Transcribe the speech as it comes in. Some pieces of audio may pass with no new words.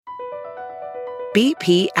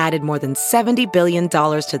BP added more than $70 billion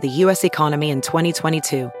to the U.S. economy in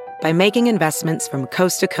 2022 by making investments from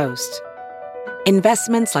coast to coast.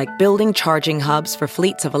 Investments like building charging hubs for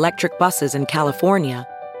fleets of electric buses in California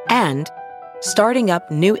and starting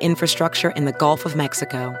up new infrastructure in the Gulf of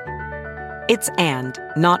Mexico. It's and,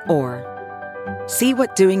 not or. See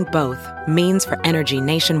what doing both means for energy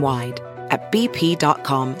nationwide at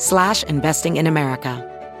bp.com/investing in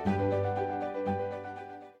America.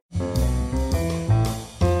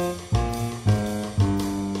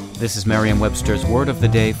 This is Merriam-Webster's Word of the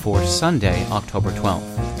Day for Sunday, October 12th.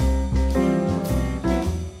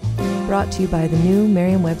 Brought to you by the new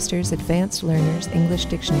Merriam-Webster's Advanced Learners English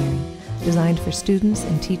Dictionary, designed for students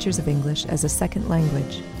and teachers of English as a second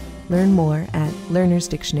language. Learn more at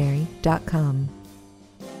learnersdictionary.com.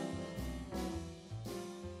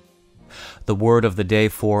 The word of the day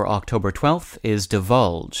for October 12th is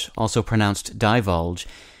divulge, also pronounced divulge,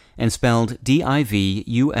 and spelled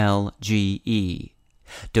D-I-V-U-L-G-E.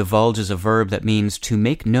 Divulge is a verb that means to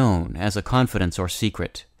make known as a confidence or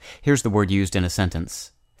secret. Here's the word used in a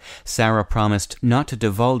sentence. Sarah promised not to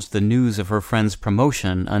divulge the news of her friend's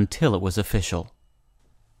promotion until it was official.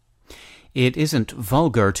 It isn't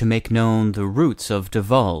vulgar to make known the roots of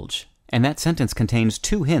divulge, and that sentence contains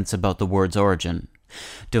two hints about the word's origin.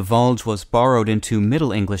 Divulge was borrowed into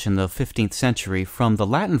Middle English in the 15th century from the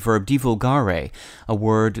Latin verb divulgare, a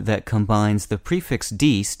word that combines the prefix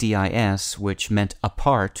dis, dis, which meant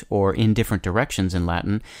apart or in different directions in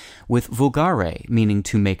Latin, with vulgare, meaning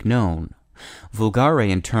to make known. Vulgare,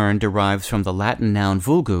 in turn, derives from the Latin noun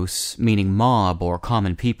vulgus, meaning mob or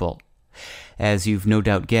common people. As you've no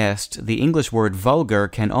doubt guessed, the English word vulgar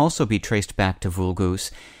can also be traced back to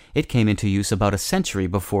vulgus. It came into use about a century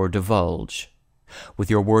before divulge. With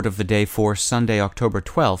your word of the day for Sunday, October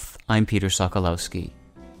 12th, I'm Peter Sokolowski.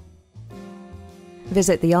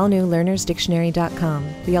 Visit the all-new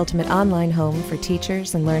learnersdictionary.com, the ultimate online home for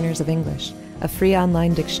teachers and learners of English. A free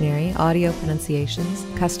online dictionary, audio pronunciations,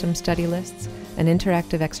 custom study lists, and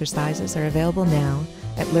interactive exercises are available now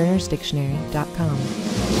at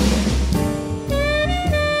learnersdictionary.com.